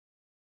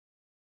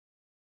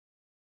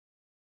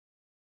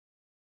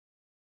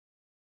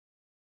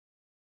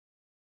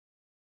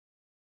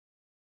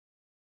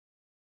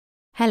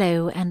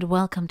Hello and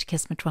welcome to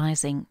Kismet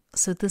Rising.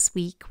 So this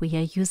week we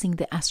are using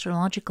the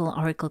Astrological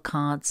Oracle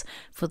cards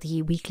for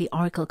the weekly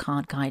Oracle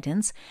card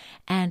guidance.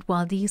 And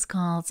while these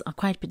cards are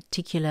quite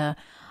particular,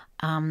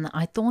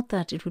 I thought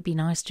that it would be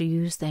nice to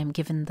use them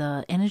given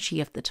the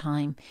energy of the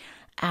time.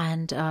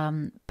 And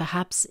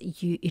perhaps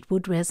it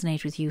would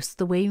resonate with you. So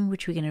the way in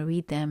which we're going to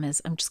read them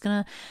is I'm just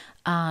going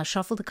to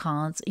shuffle the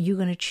cards. You're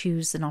going to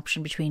choose an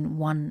option between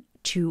 1,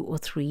 2, or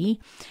 3.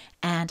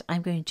 And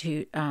I'm going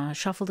to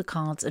shuffle the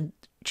cards and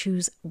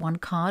choose one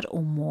card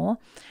or more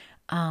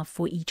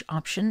for each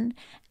option,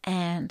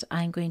 and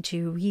I'm going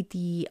to read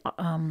the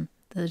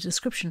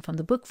description from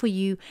the book for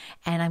you,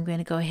 and I'm going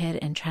to go ahead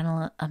and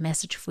channel a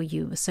message for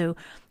you. So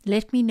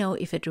let me know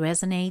if it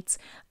resonates.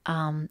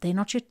 They're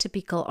not your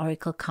typical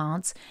oracle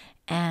cards,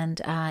 and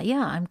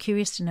I'm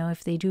curious to know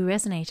if they do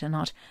resonate or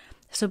not.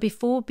 So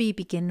before we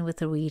begin with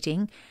the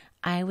reading,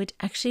 I would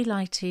actually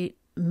like to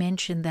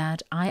mention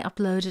that I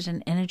uploaded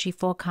an energy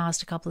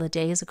forecast a couple of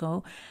days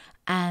ago,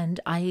 and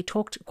I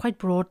talked quite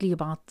broadly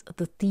about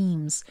the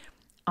themes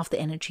of the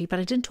energy, but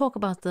I didn't talk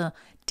about the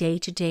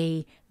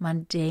day-to-day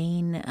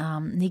mundane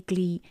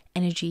niggly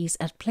energies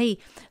at play.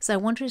 So I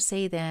wanted to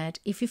say that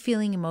if you're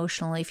feeling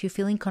emotional, if you're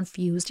feeling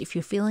confused, if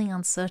you're feeling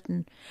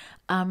uncertain,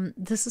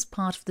 this is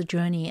part of the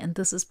journey, and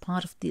this is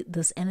part of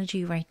this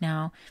energy right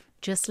now.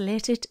 Just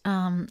let it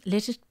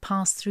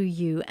pass through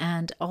you,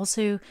 and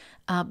also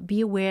be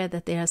aware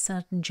that there are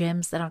certain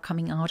gems that are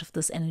coming out of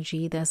this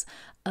energy. There's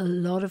a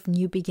lot of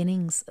new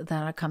beginnings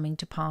that are coming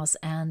to pass,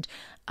 and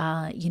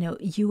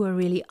you are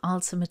really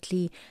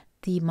ultimately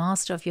the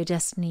master of your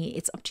destiny.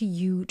 It's up to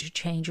you to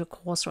change your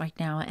course right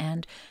now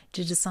and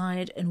to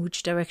decide in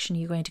which direction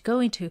you're going to go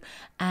into.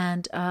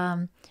 And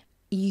a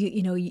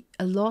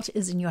lot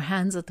is in your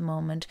hands at the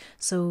moment,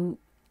 so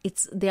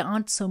there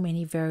aren't so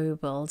many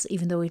variables,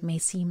 even though it may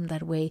seem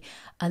that way.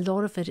 A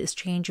lot of it is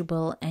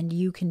changeable, and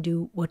you can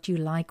do what you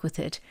like with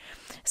it.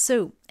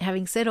 So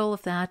having said all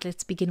of that,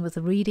 let's begin with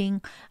the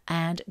reading,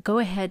 and go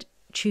ahead,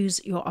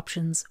 choose your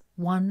options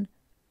 1,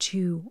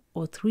 2,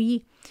 or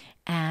 3,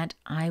 and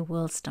I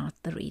will start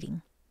the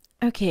reading.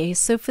 Okay,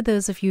 so for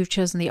those of you who've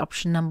chosen the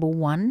option number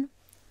 1,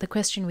 the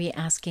question we're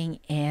asking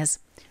is,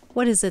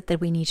 what is it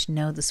that we need to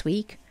know this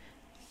week?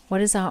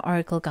 What is our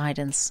oracle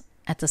guidance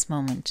at this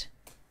moment,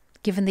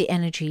 given the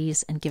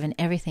energies and given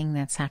everything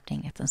that's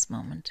happening at this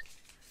moment?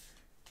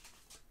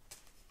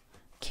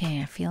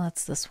 Okay, I feel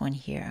it's this one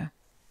here.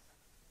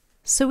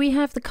 So we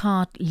have the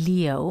card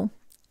Leo,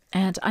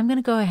 and I'm going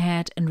to go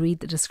ahead and read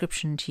the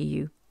description to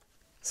you.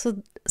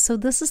 So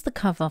this is the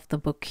cover of the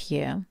book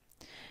here,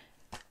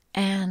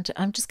 and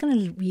I'm just going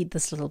to read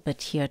this little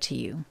bit here to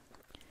you.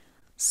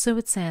 So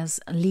it says,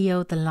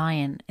 Leo the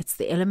lion. It's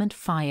the element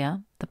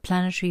fire. The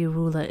planetary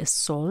ruler is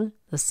Sol,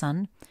 the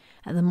sun,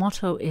 and the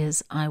motto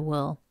is I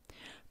will.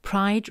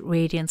 Pride,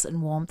 radiance,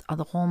 and warmth are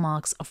the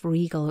hallmarks of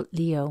regal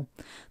Leo.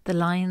 The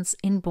lion's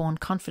inborn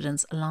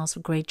confidence allows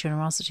for great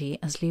generosity,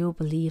 as Leo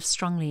believes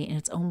strongly in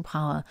its own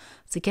power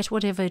to get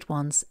whatever it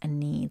wants and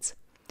needs.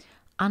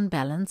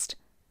 Unbalanced,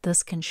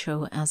 this can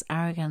show as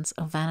arrogance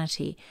or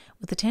vanity,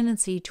 with a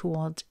tendency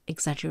toward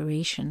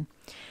exaggeration.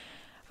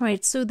 All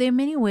right, so there are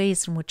many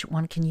ways in which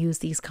one can use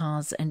these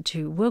cards and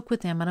to work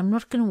with them, and I'm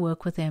not going to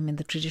work with them in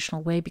the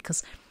traditional way,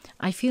 because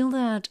I feel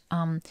that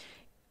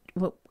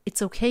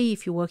it's okay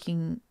if you're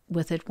working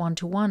with it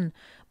one-to-one,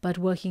 but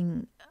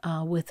working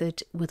with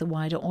it with a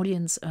wider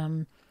audience,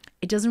 I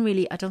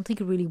don't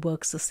think it really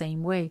works the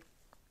same way.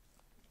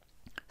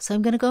 So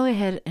I'm going to go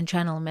ahead and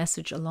channel a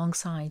message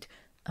alongside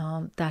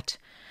that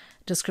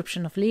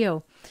description of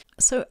Leo.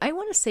 So I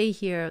want to say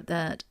here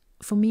that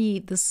for me,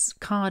 this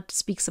card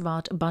speaks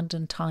about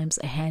abundant times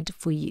ahead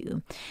for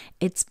you.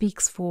 It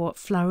speaks for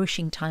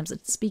flourishing times.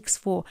 It speaks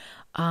for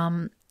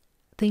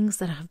things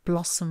that have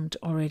blossomed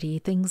already,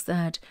 things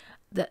that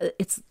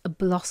it's a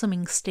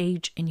blossoming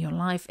stage in your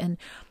life. And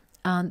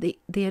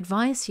the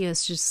advice here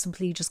is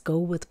simply go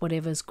with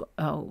whatever's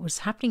what's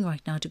happening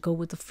right now, to go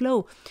with the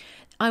flow.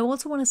 I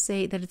also want to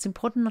say that it's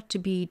important not to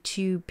be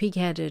too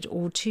pig-headed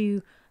or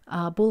too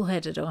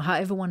bullheaded, or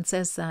however one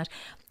says that.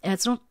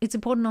 It's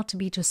important not to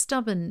be too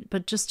stubborn,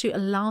 but just to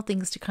allow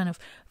things to kind of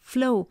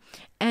flow.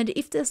 And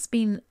if there's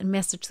been a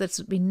message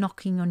that's been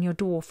knocking on your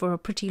door for a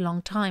pretty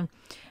long time,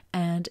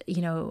 and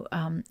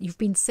you've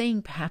been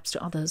saying perhaps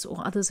to others,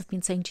 or others have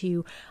been saying to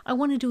you, I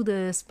want to do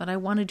this, but I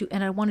want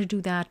to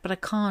do that, but I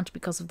can't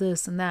because of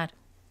this and that,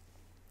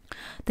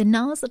 then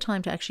now is the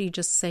time to actually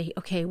just say,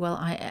 okay, well,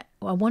 I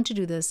want to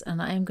do this,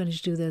 and I am going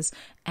to do this,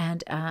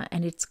 and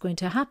it's going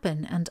to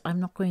happen, and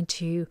I'm not going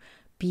to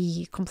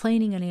be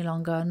complaining any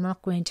longer. I'm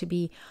not going to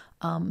be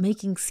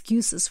making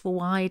excuses for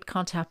why it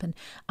can't happen.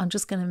 I'm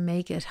just going to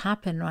make it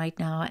happen right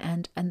now,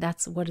 and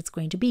that's what it's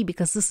going to be,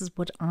 because this is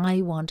what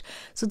I want.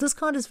 So this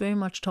card is very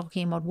much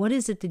talking about, what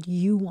is it that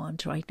you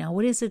want right now?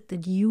 What is it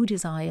that you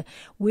desire?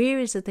 Where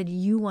is it that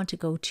you want to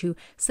go to?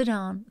 Sit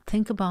down,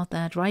 think about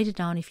that, write it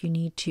down if you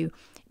need to,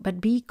 but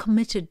be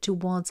committed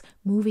towards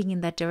moving in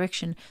that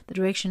direction, the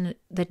direction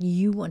that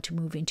you want to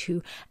move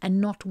into,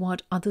 and not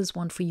what others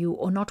want for you,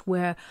 or not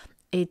where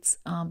it's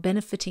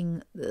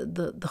benefiting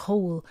the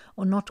whole,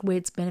 or not where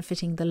it's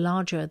benefiting the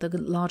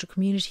larger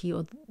community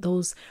or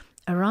those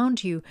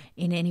around you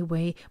in any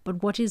way,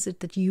 but what is it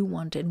that you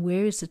want, and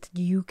where is it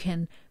that you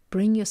can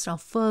bring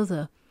yourself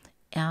further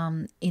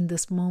in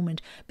this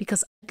moment.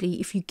 Because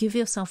if you give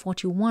yourself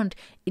what you want,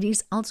 it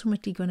is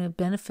ultimately going to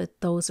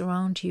benefit those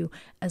around you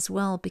as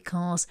well,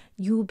 because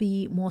you'll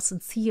be more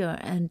sincere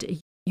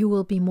and you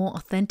will be more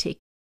authentic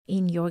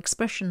in your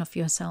expression of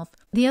yourself.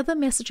 The other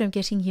message I'm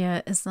getting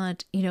here is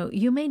that,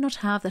 you may not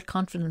have that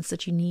confidence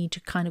that you need to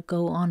kind of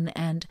go on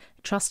and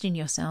trust in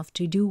yourself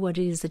to do what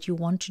it is that you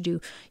want to do.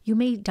 You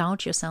may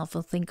doubt yourself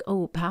or think,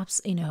 oh, perhaps,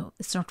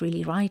 it's not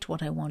really right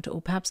what I want,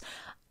 or perhaps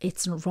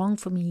it's wrong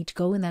for me to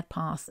go in that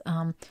path.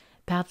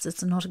 Perhaps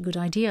it's not a good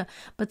idea.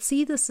 But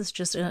see this as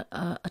just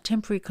a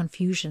temporary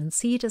confusion.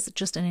 See it as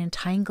just an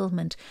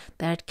entanglement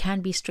that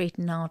can be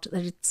straightened out,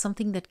 that it's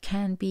something that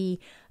can be,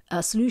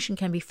 a solution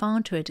can be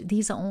found to it.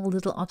 These are all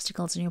little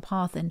obstacles in your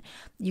path, and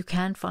you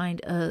can find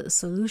a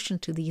solution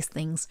to these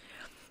things.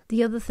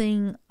 The other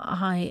thing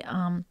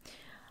I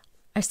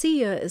see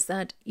here is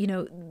that,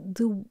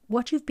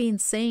 what you've been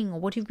saying or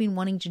what you've been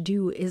wanting to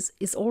do is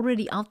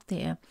already out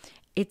there.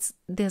 It's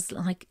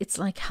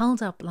like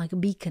held up like a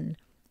beacon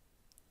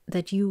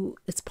that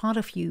it's part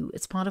of you,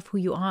 it's part of who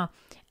you are,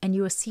 and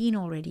you are seen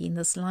already in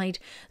this light.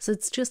 So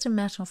it's just a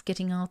matter of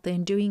getting out there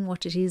and doing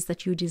what it is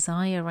that you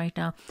desire right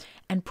now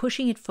and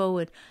pushing it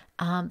forward,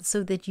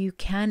 so that you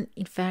can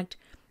in fact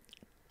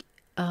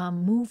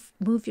move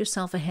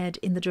yourself ahead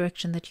in the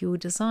direction that you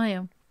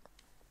desire.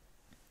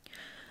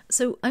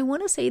 So I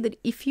want to say that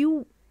if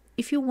you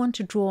want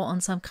to draw on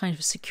some kind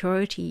of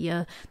security,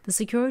 the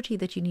security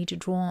that you need to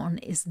draw on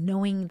is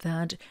knowing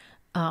that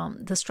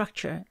the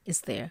structure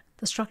is there.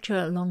 The structure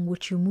along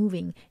which you're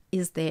moving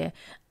is there,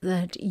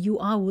 that you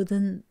are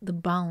within the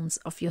bounds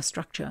of your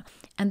structure.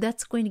 And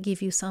that's going to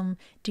give you some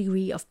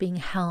degree of being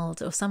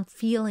held, or some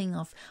feeling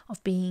of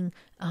being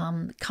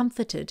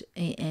comforted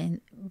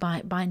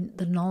by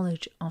the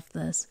knowledge of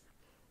this.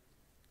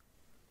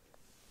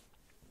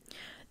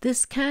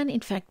 This can,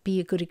 in fact,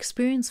 be a good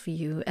experience for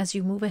you as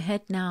you move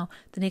ahead now.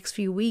 The next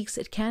few weeks,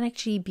 it can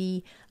actually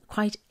be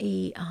quite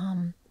a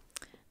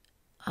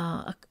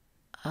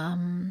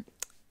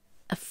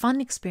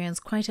fun experience,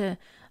 quite an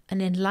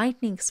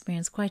enlightening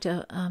experience, quite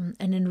an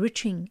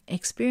enriching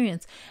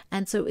experience.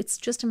 And so it's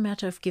just a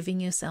matter of giving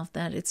yourself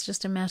that. It's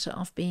just a matter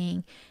of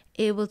being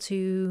able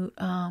to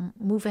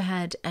move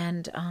ahead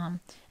and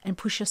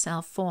push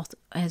yourself forth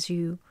as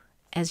you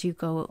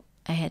go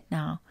ahead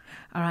now.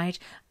 All right.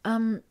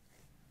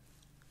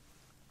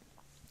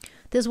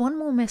 There's one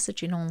more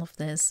message in all of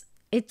this.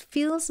 It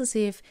feels as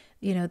if,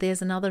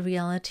 there's another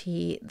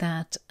reality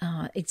that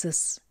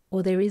exists,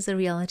 or there is a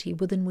reality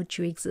within which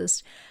you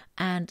exist.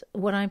 And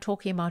what I'm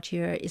talking about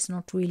here is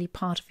not really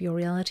part of your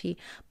reality,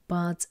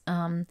 but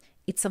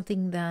it's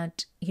something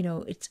that,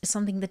 it's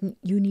something that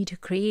you need to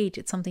create.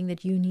 It's something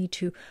that you need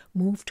to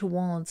move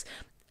towards.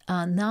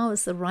 Now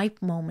is the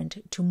ripe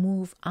moment to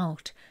move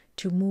out,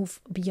 to move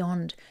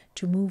beyond,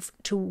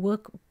 to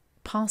work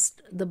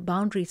past the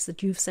boundaries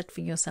that you've set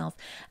for yourself.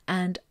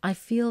 And I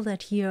feel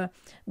that here,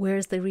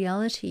 whereas the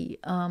reality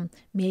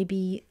may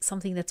be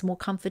something that's more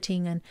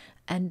comforting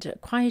and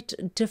quite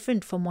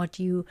different from what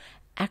you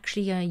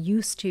actually are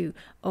used to,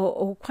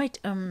 or quite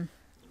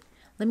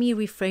let me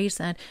rephrase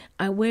that.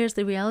 Whereas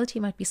the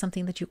reality might be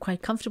something that you're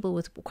quite comfortable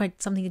with,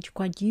 quite something that you're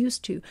quite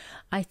used to.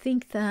 I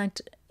think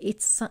that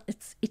it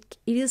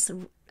is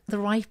the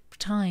right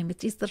time.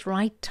 It is the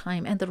right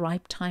time and the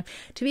right time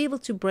to be able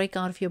to break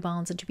out of your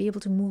bounds and to be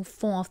able to move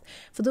forth.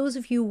 For those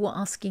of you who are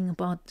asking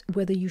about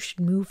whether you should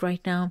move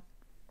right now,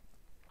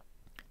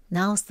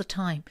 now's the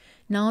time.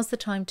 Now is the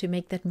time to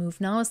make that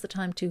move. Now is the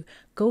time to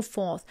go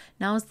forth.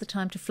 Now is the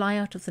time to fly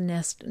out of the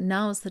nest.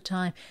 Now is the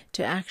time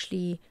to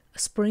actually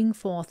spring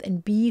forth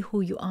and be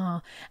who you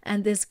are.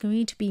 And there's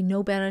going to be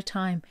no better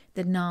time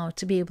than now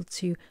to be able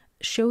to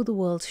show the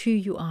world who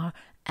you are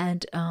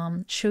and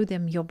show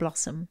them your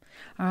blossom.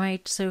 All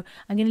right, so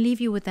I'm going to leave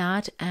you with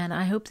that, and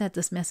I hope that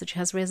this message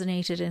has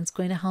resonated and it's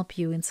going to help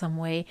you in some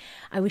way.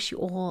 I wish you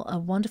all a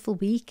wonderful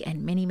week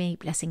and many, many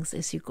blessings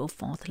as you go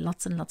forth.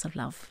 Lots and lots of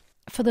love.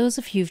 For those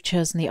of you who've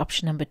chosen the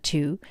option number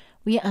 2,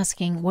 we are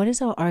asking, what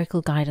is our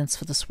oracle guidance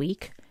for this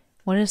week?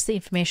 What is the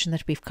information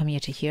that we've come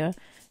here to hear?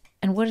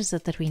 And what is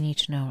it that we need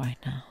to know right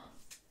now?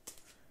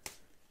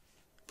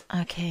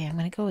 Okay, I'm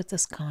going to go with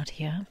this card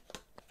here.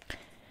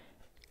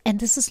 And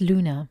this is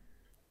Luna,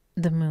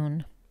 the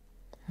moon.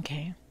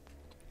 Okay.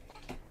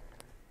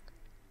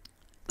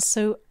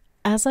 So,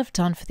 as I've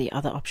done for the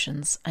other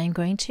options, I'm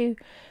going to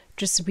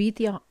just read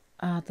the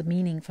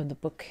meaning from the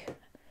book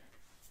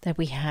that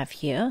we have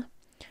here.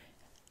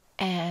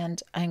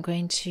 And I'm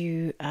going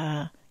to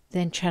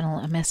then channel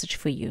a message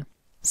for you.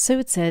 So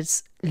it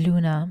says,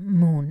 Luna,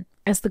 moon.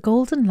 As the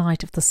golden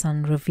light of the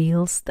sun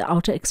reveals the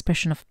outer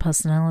expression of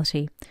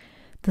personality,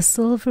 the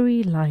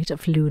silvery light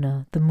of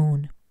Luna, the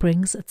moon,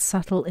 brings its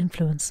subtle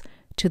influence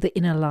to the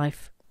inner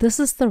life. This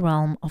is the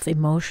realm of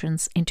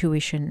emotions,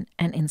 intuition,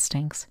 and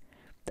instincts.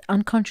 The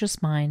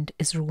unconscious mind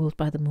is ruled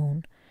by the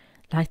moon.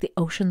 like the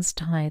ocean's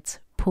tides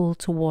pull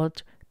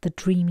toward the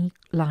dreamy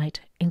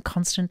light in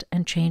constant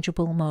and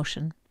changeable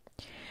motion.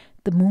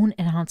 The moon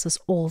enhances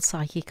all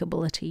psychic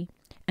ability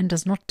and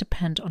does not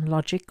depend on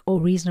logic or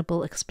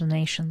reasonable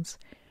explanations.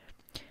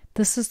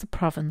 This is the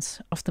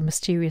province of the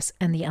mysterious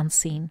and the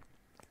unseen.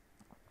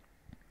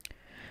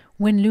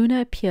 When Luna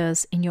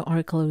appears in your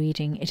oracle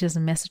reading, it is a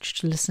message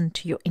to listen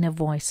to your inner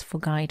voice for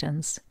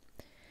guidance.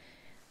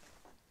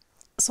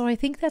 So I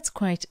think that's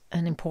quite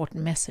an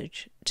important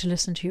message, to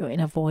listen to your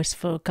inner voice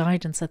for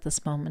guidance at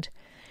this moment.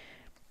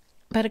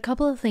 But a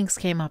couple of things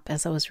came up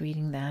as I was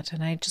reading that,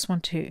 and I just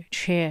want to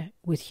share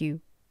with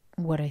you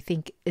what I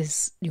think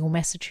is your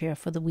message here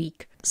for the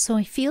week. So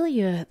I feel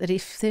here that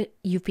if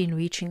you've been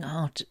reaching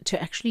out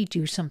to actually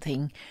do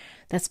something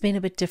that's been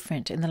a bit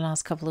different in the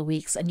last couple of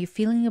weeks, and you're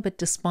feeling a bit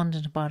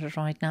despondent about it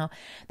right now,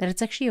 that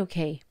it's actually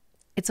okay.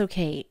 It's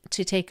okay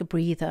to take a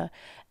breather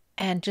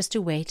and just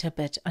to wait a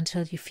bit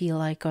until you feel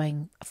like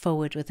going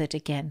forward with it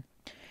again.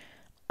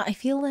 I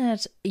feel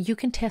that you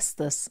can test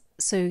this.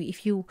 So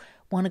if you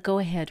want to go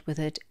ahead with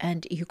it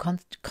and you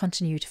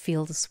continue to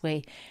feel this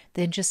way,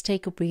 then just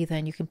take a breather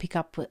and you can pick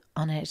up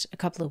on it a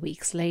couple of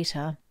weeks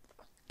later.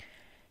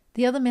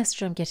 The other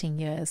message I'm getting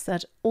here is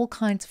that all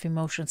kinds of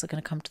emotions are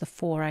going to come to the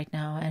fore right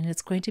now, and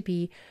it's going to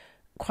be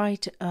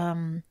quite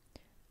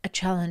a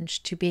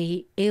challenge to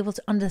be able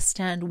to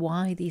understand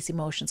why these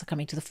emotions are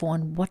coming to the fore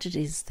and what it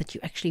is that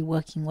you're actually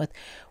working with.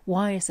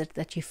 Why is it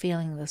that you're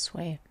feeling this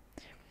way?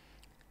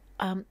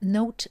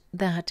 Note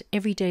that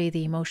every day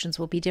the emotions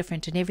will be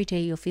different, and every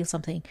day you'll feel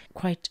something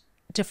quite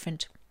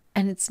different.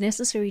 And it's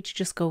necessary to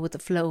just go with the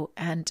flow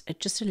and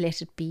just to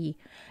let it be,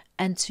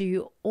 and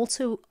to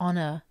also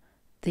honor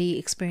the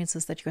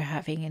experiences that you're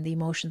having and the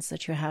emotions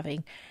that you're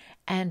having.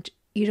 And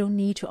you don't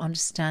need to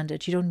understand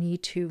it. You don't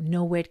need to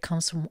know where it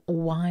comes from or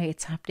why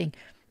it's happening,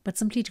 but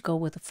simply to go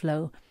with the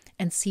flow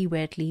and see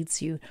where it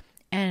leads you.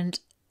 And,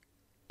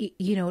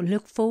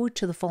 look forward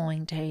to the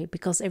following day,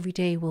 because every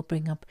day will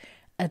bring up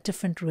a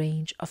different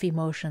range of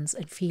emotions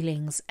and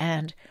feelings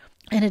and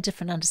a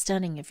different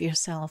understanding of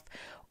yourself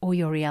or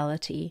your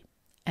reality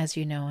as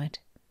you know it.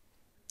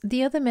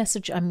 The other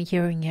message I'm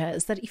hearing here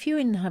is that if you're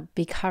in a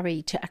big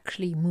hurry to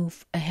actually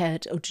move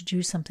ahead or to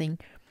do something,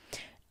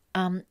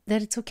 that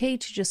it's okay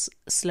to just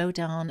slow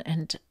down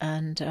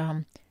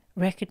and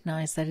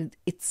recognize that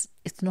it's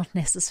not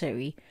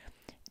necessary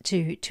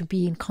to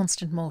be in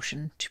constant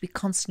motion, to be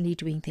constantly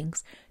doing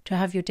things, to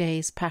have your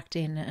days packed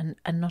in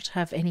and not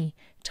have any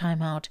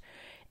time out.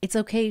 It's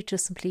okay to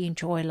simply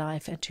enjoy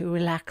life and to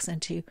relax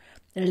and to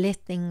let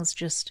things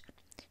just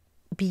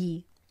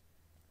be,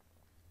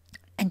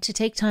 and to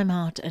take time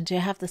out and to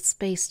have the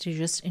space to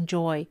just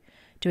enjoy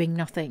doing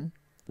nothing,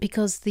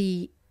 because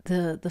the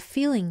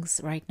feelings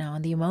right now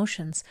and the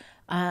emotions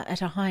are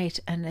at a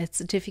height, and it's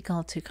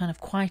difficult to kind of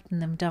quieten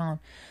them down.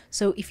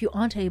 So if you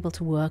aren't able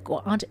to work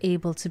or aren't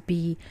able to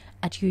be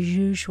at your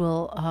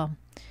usual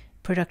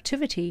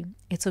productivity,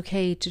 it's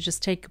okay to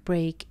just take a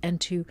break and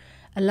to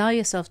allow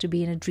yourself to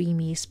be in a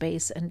dreamy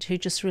space and to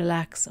just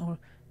relax or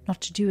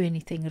not to do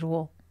anything at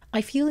all.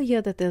 I feel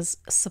here that there's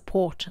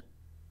support,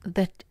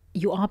 that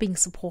you are being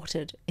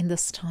supported in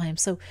this time.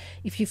 So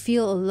if you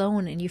feel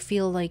alone and you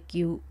feel like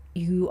you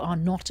are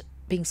not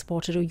being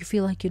supported, or you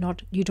feel like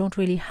you don't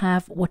really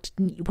have what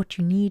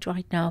you need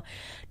right now,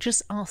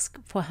 just ask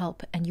for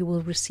help and you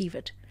will receive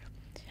it.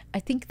 I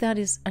think that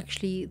is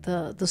actually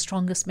the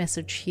strongest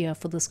message here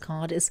for this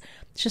card, is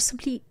just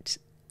simply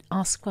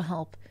ask for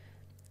help.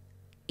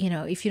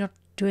 If you're not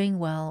doing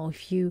well, or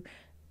if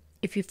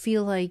you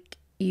feel like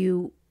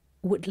you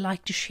would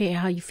like to share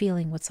how you're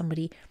feeling with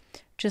somebody,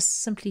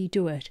 just simply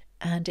do it,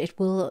 and it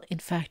will in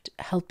fact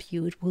help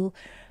you. It will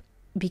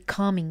be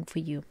calming for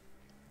you.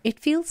 It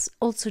feels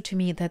also to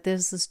me that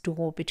there's this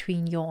door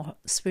between your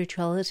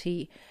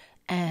spirituality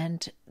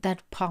and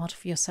that part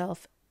of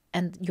yourself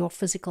and your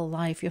physical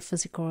life, your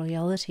physical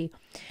reality.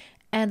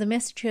 And the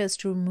message here is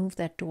to remove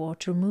that door,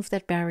 to remove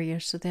that barrier,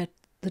 so that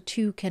the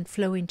two can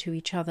flow into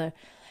each other,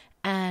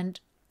 and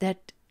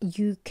that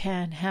you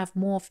can have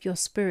more of your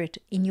spirit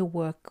in your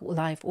work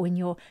life or in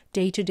your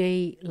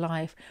day-to-day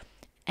life,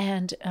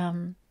 and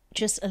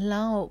just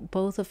allow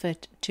both of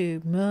it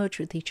to merge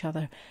with each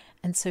other,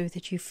 and so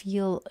that you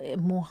feel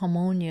more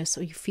harmonious,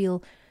 or you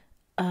feel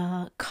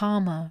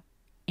calmer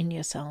in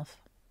yourself.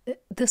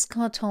 This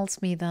card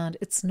tells me that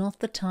it's not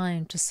the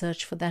time to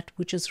search for that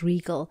which is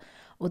regal,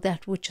 or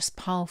that which is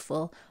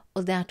powerful,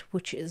 or that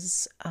which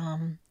is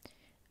an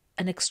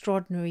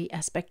extraordinary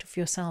aspect of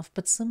yourself,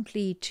 but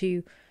simply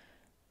to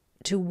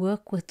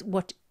work with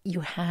what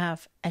you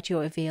have at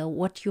your avail,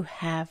 what you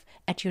have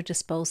at your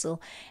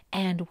disposal,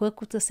 and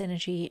work with this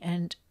energy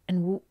and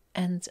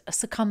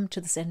succumb to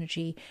this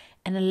energy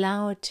and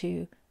allow it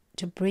to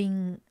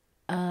bring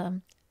a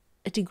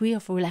degree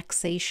of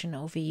relaxation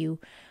over you,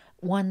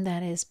 one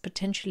that is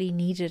potentially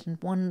needed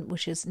and one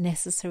which is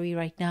necessary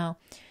right now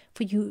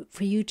for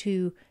you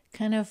to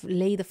kind of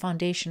lay the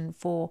foundation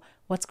for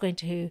what's going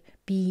to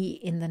be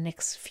in the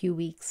next few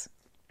weeks.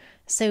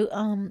 So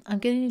I'm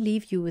going to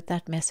leave you with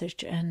that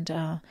message, and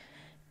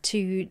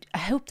I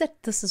hope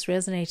that this has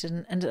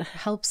resonated and it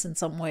helps in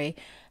some way.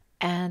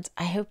 And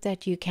I hope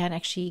that you can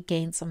actually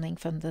gain something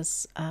from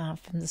this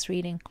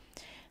reading.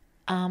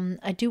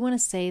 I do want to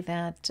say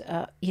that,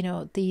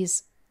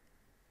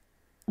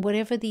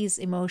 whatever these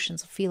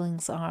emotions or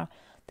feelings are,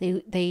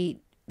 they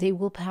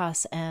will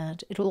pass,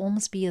 and it will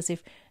almost be as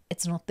if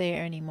it's not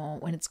there anymore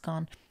when it's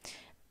gone.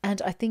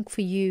 And I think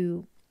for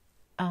you,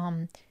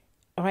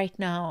 right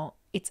now,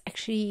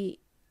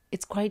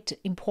 it's quite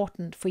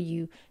important for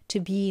you to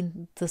be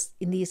in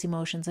these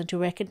emotions and to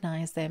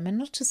recognize them, and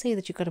not to say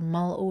that you've got to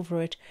mull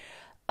over it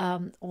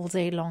all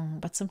day long,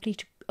 but simply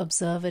to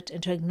observe it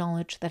and to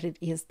acknowledge that it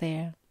is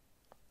there.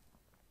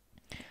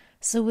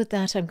 So with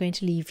that, I'm going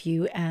to leave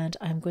you, and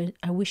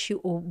I wish you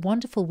a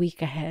wonderful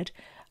week ahead.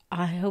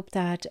 I hope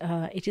that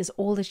it is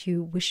all that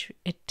you wish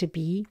it to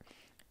be,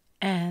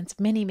 and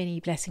many, many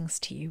blessings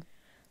to you.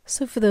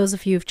 So for those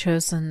of you who've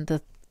chosen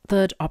the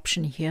third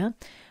option here,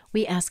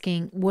 we're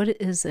asking, what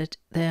is it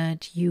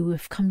that you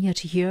have come here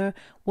to hear?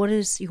 What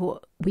is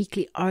your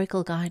weekly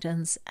oracle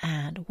guidance,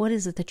 and what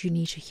is it that you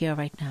need to hear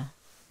right now?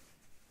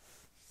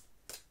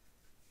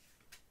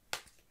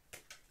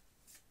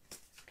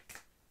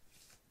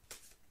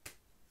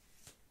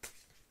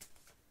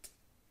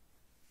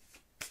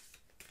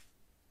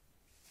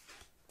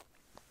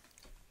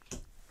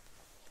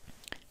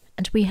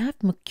 And we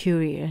have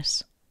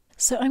Mercurius.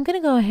 So I'm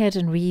going to go ahead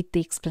and read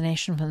the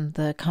explanation from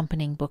the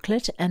accompanying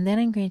booklet, and then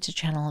I'm going to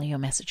channel your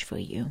message for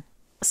you.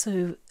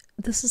 So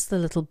this is the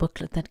little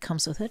booklet that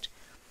comes with it,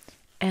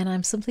 and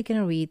I'm simply going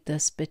to read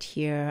this bit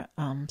here,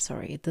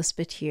 this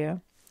bit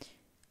here,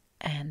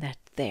 and that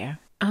there.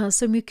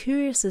 So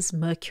Mercurius is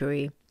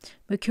Mercury.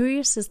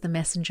 Mercurius is the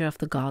messenger of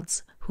the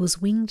gods,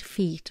 whose winged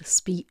feet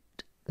speed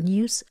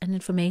news and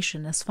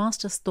information as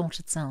fast as thought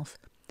itself.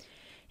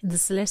 In the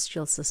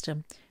celestial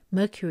system,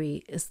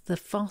 Mercury is the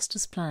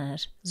fastest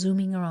planet,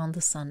 zooming around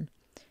the Sun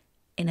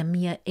in a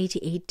mere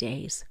 88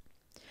 days.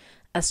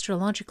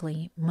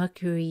 Astrologically,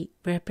 Mercury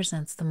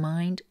represents the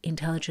mind,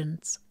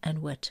 intelligence,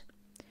 and wit.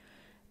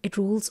 It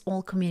rules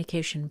all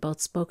communication, both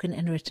spoken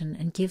and written,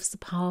 and gives the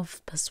power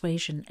of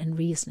persuasion and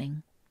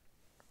reasoning.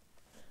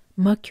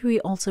 Mercury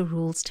also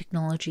rules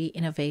technology,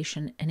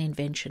 innovation, and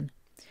invention.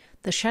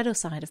 The shadow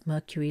side of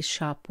Mercury's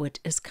sharp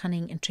wit is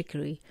cunning and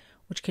trickery,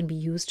 which can be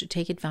used to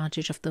take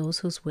advantage of those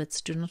whose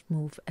wits do not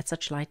move at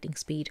such lightning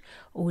speed,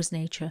 or whose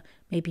nature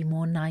may be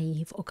more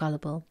naive or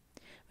gullible.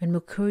 When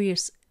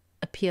Mercurius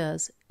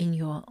appears in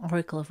your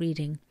oracle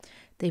reading,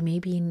 they may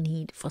be in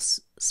need for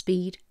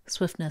speed,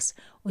 swiftness,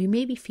 or you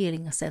may be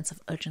feeling a sense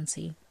of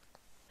urgency.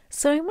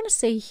 So I want to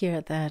say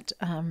here that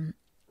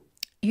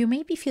you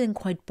may be feeling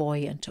quite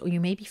buoyant, or you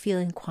may be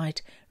feeling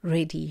quite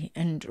ready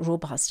and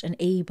robust and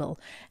able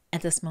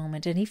at this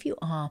moment. And if you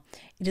are,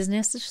 it is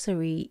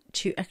necessary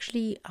to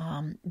actually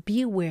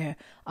be aware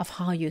of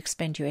how you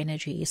expend your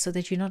energy, so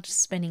that you're not just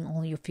spending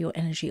all of your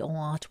energy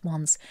all at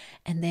once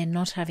and then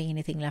not having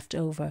anything left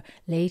over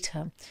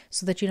later,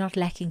 so that you're not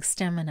lacking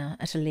stamina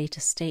at a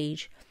later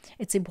stage.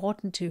 It's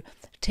important to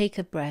take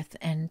a breath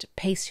and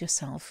pace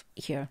yourself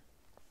here.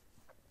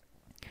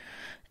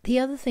 The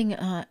other thing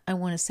I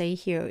want to say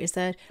here is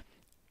that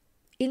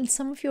in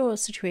some of your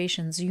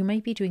situations, you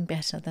might be doing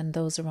better than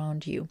those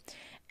around you.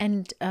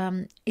 And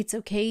it's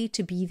okay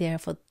to be there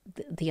for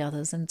the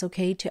others, and it's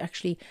okay to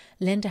actually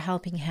lend a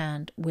helping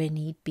hand where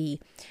need be.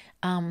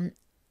 And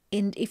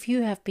if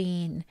you have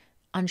been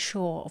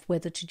unsure of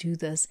whether to do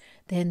this,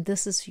 then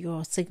this is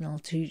your signal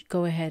to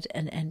go ahead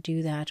and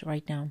do that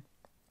right now.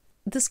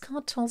 This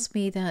card tells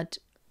me that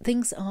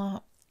things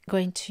are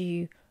going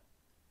to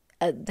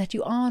that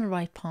you are on the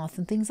right path,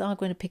 and things are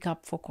going to pick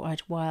up for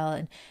quite a while,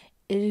 and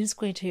it is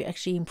going to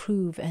actually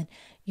improve, and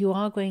you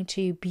are going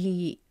to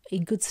be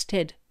in good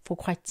stead for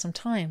quite some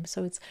time.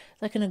 So it's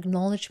like an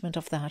acknowledgement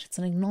of that. It's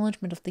an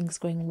acknowledgement of things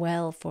going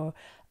well for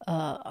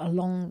a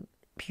long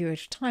period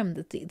of time,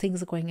 that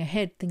things are going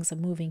ahead, things are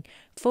moving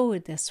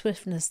forward, there's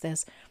swiftness,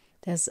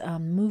 there's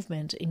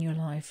movement in your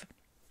life.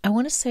 I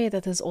want to say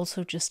that there's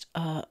also just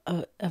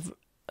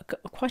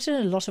quite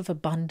a lot of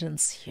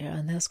abundance here,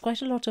 and there's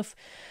quite a lot of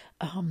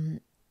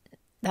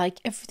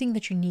like everything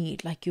that you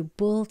need, like you're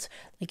built,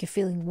 like you're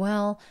feeling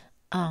well,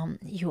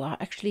 you are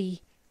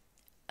actually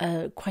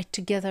quite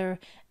together,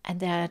 and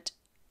that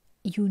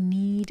you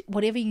need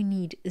whatever you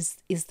need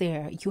is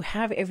there. You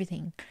have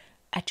everything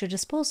at your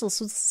disposal.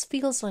 So this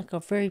feels like a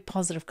very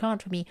positive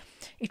card for me.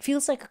 It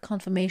feels like a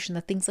confirmation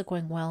that things are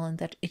going well and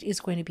that it is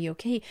going to be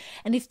okay.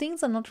 And if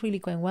things are not really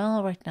going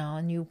well right now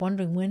and you're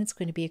wondering when it's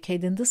going to be okay,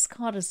 then this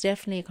card is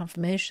definitely a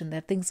confirmation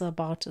that things are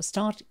about to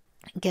start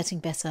getting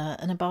better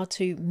and about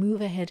to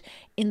move ahead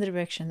in the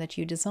direction that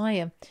you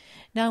desire.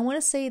 Now, I want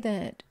to say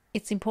that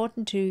it's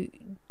important to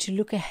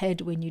look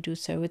ahead when you do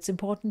so. It's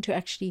important to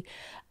actually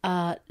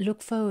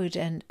look forward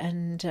and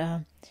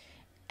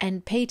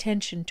pay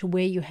attention to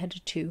where you're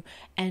headed to,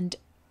 and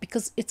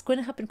because it's going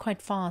to happen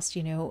quite fast.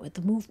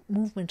 The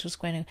movement is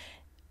going to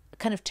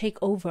kind of take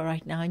over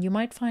right now, and you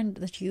might find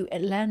that you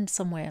land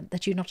somewhere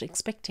that you're not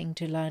expecting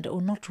to land, or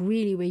not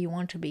really where you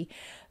want to be.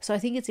 So I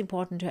think it's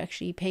important to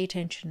actually pay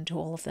attention to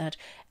all of that,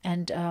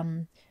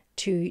 and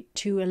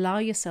to allow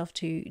yourself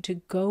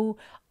to go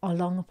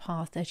along a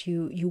path that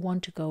you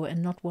want to go,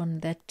 and not one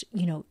that,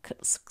 you know,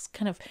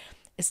 kind of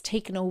is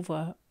taken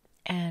over,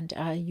 and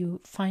you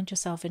find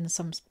yourself in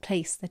some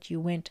place that you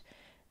went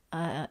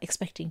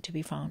expecting to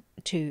be found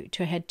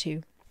to head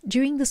to.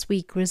 During this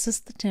week,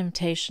 resist the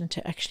temptation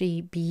to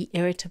actually be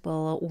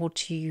irritable, or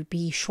to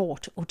be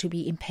short, or to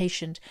be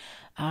impatient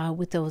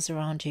with those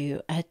around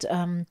you.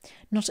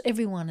 Not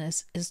everyone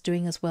is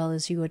doing as well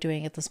as you are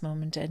doing at this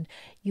moment, and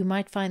you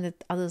might find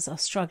that others are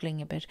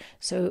struggling a bit.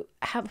 So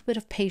have a bit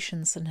of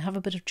patience and have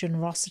a bit of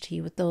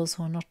generosity with those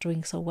who are not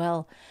doing so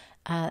well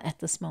at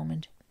this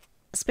moment,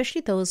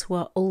 especially those who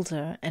are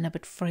older and a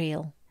bit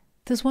frail.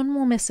 There's one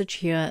more message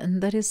here,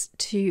 and that is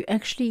to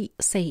actually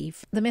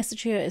save. The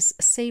message here is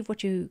save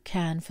what you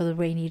can for the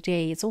rainy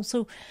day. It's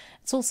also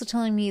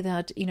telling me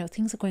that, you know,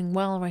 things are going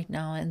well right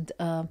now, and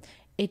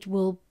it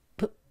will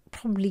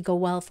probably go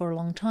well for a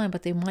long time,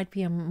 but there might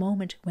be a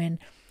moment when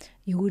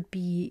you would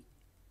be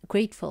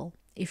grateful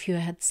if you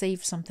had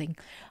saved something,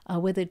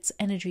 whether it's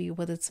energy,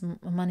 whether it's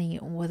money,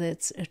 or whether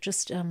it's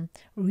just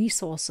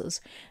resources,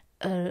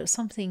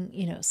 something,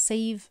 you know,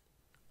 save.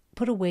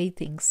 Put away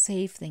things,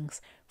 save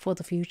things for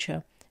the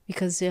future,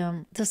 because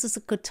this is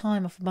a good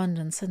time of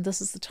abundance, and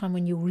this is the time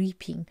when you're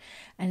reaping,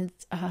 and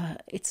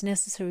it's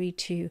necessary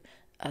to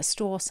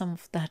store some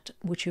of that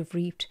which you've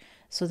reaped,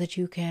 so that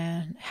you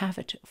can have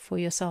it for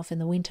yourself in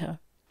the winter.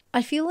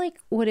 I feel like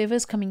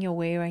whatever's coming your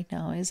way right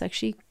now is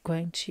actually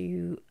going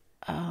to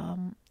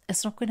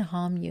it's not going to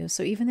harm you.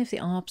 So even if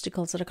there are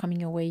obstacles that are coming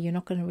your way, you're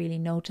not going to really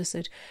notice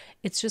it.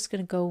 It's just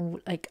going to go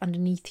like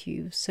underneath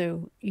you.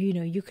 So, you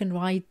know, you can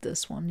ride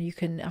this one. You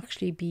can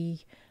actually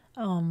be,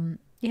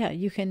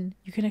 you can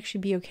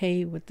actually be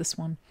okay with this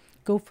one.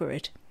 Go for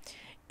it,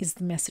 is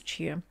the message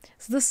here.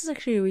 So this is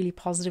actually a really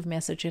positive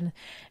message, and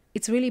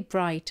it's really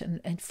bright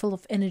and full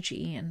of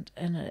energy, and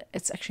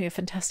it's actually a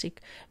fantastic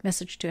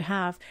message to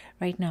have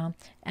right now.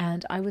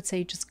 And I would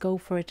say just go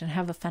for it and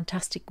have a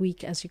fantastic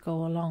week as you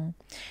go along.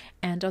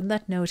 And on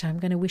that note, I'm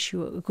going to wish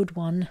you a good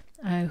one.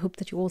 I hope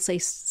that you all stay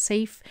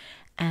safe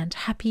and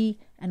happy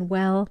and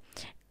well,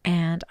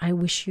 and I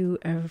wish you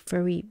a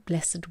very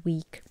blessed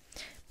week.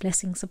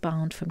 Blessings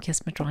abound from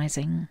Kismet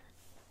Rising.